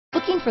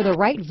Looking for the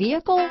right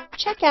vehicle?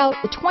 Check out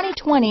the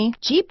 2020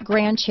 Jeep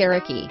Grand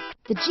Cherokee.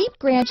 The Jeep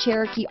Grand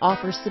Cherokee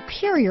offers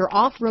superior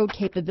off-road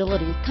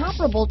capabilities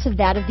comparable to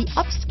that of the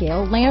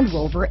upscale Land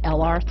Rover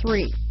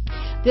LR3.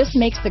 This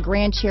makes the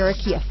Grand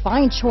Cherokee a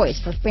fine choice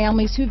for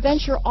families who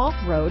venture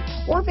off-road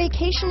or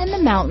vacation in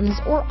the mountains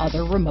or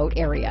other remote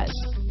areas.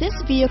 This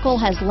vehicle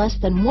has less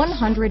than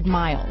 100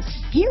 miles.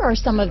 Here are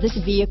some of this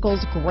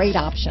vehicle's great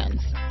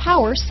options: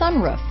 power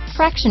sunroof,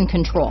 traction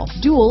control,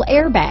 dual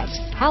airbags,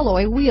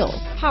 alloy wheels,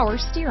 power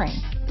steering,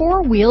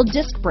 four-wheel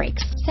disc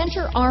brakes,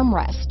 center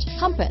armrest,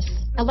 compass,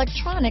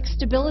 electronic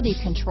stability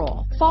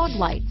control, fog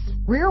lights,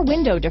 rear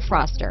window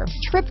defroster,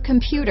 trip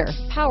computer,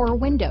 power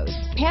windows,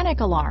 panic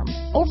alarm,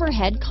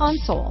 overhead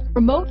console,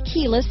 remote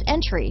keyless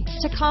entry,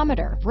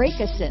 tachometer, brake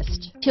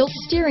assist, tilt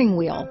steering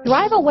wheel.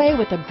 Drive away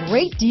with a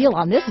great deal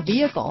on this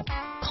vehicle.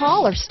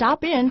 Call or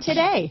stop in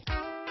today.